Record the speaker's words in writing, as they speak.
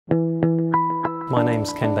My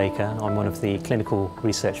name's Ken Baker. I'm one of the Clinical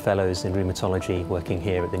Research Fellows in Rheumatology working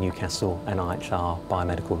here at the Newcastle NIHR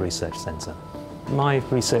Biomedical Research Centre. My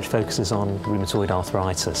research focuses on rheumatoid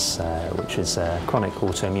arthritis, which is a chronic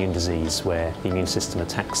autoimmune disease where the immune system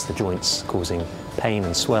attacks the joints, causing pain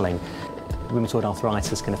and swelling. Rheumatoid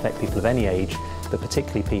arthritis can affect people of any age, but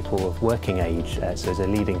particularly people of working age, so it's a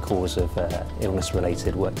leading cause of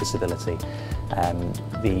illness-related work disability.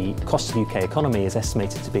 The cost of the UK economy is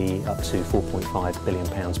estimated to be up to £4.5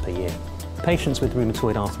 billion per year. Patients with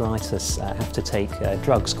rheumatoid arthritis have to take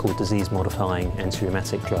drugs called disease-modifying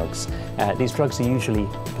anti-rheumatic drugs. These drugs are usually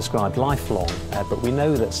prescribed lifelong, but we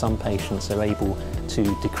know that some patients are able to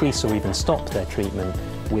decrease or even stop their treatment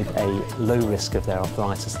with a low risk of their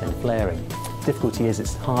arthritis then flaring. The difficulty is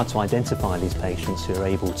it's hard to identify these patients who are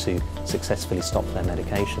able to successfully stop their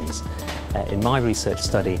medications. In my research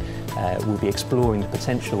study, we'll be exploring the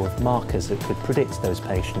potential of markers that could predict those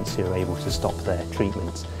patients who are able to stop their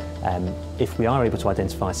treatment. If we are able to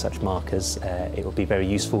identify such markers, it will be very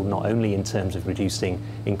useful not only in terms of reducing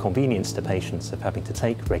inconvenience to patients of having to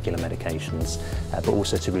take regular medications, but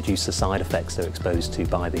also to reduce the side effects they're exposed to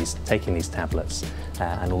by taking these tablets,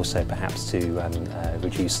 and also perhaps to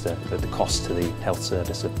reduce the cost to the health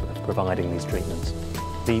service of providing these treatments.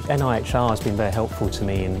 The NIHR has been very helpful to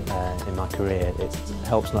me in my career. It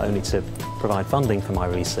helps not only to provide funding for my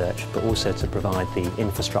research, but also to provide the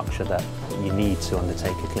infrastructure that you need to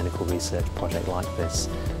undertake a clinical research project like this.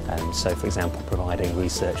 So, for example, providing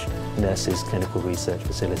research nurses, clinical research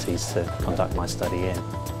facilities to conduct my study in.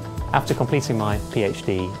 After completing my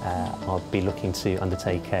PhD, I'll be looking to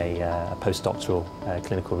undertake a postdoctoral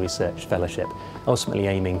clinical research fellowship, ultimately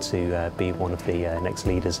aiming to be one of the next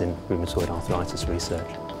leaders in rheumatoid arthritis research.